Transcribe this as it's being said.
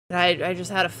I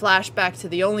just had a flashback to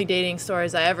the only dating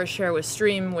stories I ever share with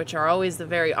Stream, which are always the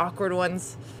very awkward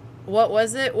ones. What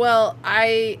was it? Well,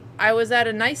 I was at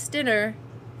a nice dinner,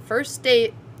 first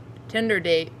date, Tinder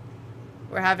date.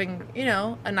 We're having, you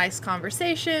know, a nice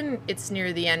conversation. It's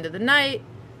near the end of the night.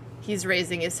 He's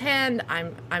raising his hand.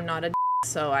 I'm not a d***,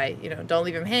 so I, you know, don't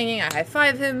leave him hanging. I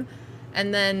high-five him.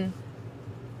 And then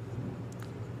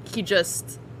he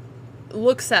just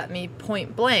looks at me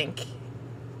point blank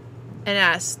and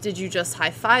asks, "Did you just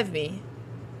high-five me?"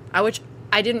 Which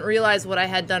I didn't realize what I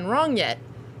had done wrong yet.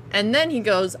 And then he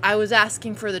goes, "I was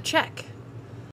asking for the check."